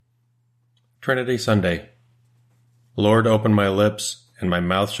Trinity Sunday. Lord, open my lips, and my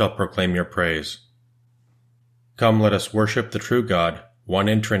mouth shall proclaim your praise. Come, let us worship the true God, one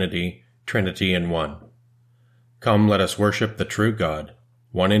in Trinity, Trinity in one. Come, let us worship the true God,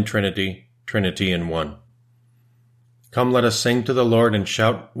 one in Trinity, Trinity in one. Come, let us sing to the Lord and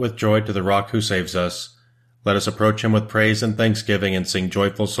shout with joy to the Rock who saves us. Let us approach him with praise and thanksgiving and sing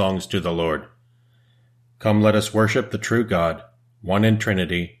joyful songs to the Lord. Come, let us worship the true God, one in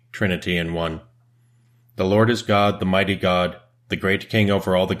Trinity, Trinity in one. The Lord is God, the mighty God, the great King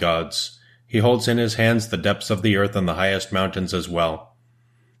over all the gods. He holds in his hands the depths of the earth and the highest mountains as well.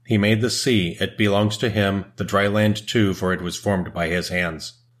 He made the sea, it belongs to him, the dry land too, for it was formed by his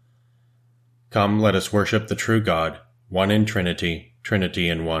hands. Come, let us worship the true God, one in Trinity, Trinity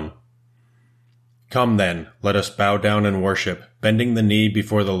in one. Come then, let us bow down and worship, bending the knee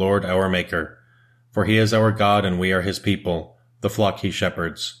before the Lord our Maker. For he is our God and we are his people, the flock he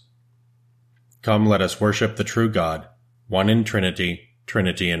shepherds. Come, let us worship the true God, one in Trinity,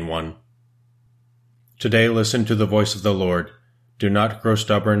 Trinity in one. Today listen to the voice of the Lord. Do not grow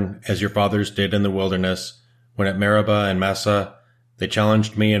stubborn as your fathers did in the wilderness, when at Meribah and Massah they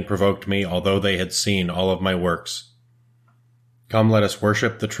challenged me and provoked me, although they had seen all of my works. Come, let us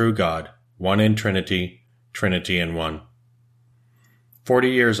worship the true God, one in Trinity, Trinity in one.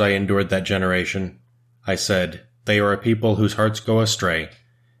 40 years I endured that generation. I said, they are a people whose hearts go astray,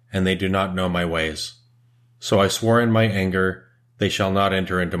 and they do not know my ways. So I swore in my anger, they shall not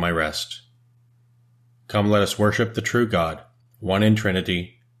enter into my rest. Come, let us worship the true God, one in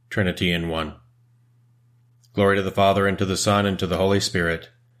Trinity, Trinity in one. Glory to the Father, and to the Son, and to the Holy Spirit,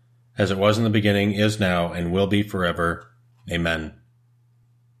 as it was in the beginning, is now, and will be forever. Amen.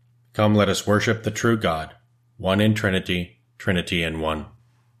 Come, let us worship the true God, one in Trinity, Trinity in one.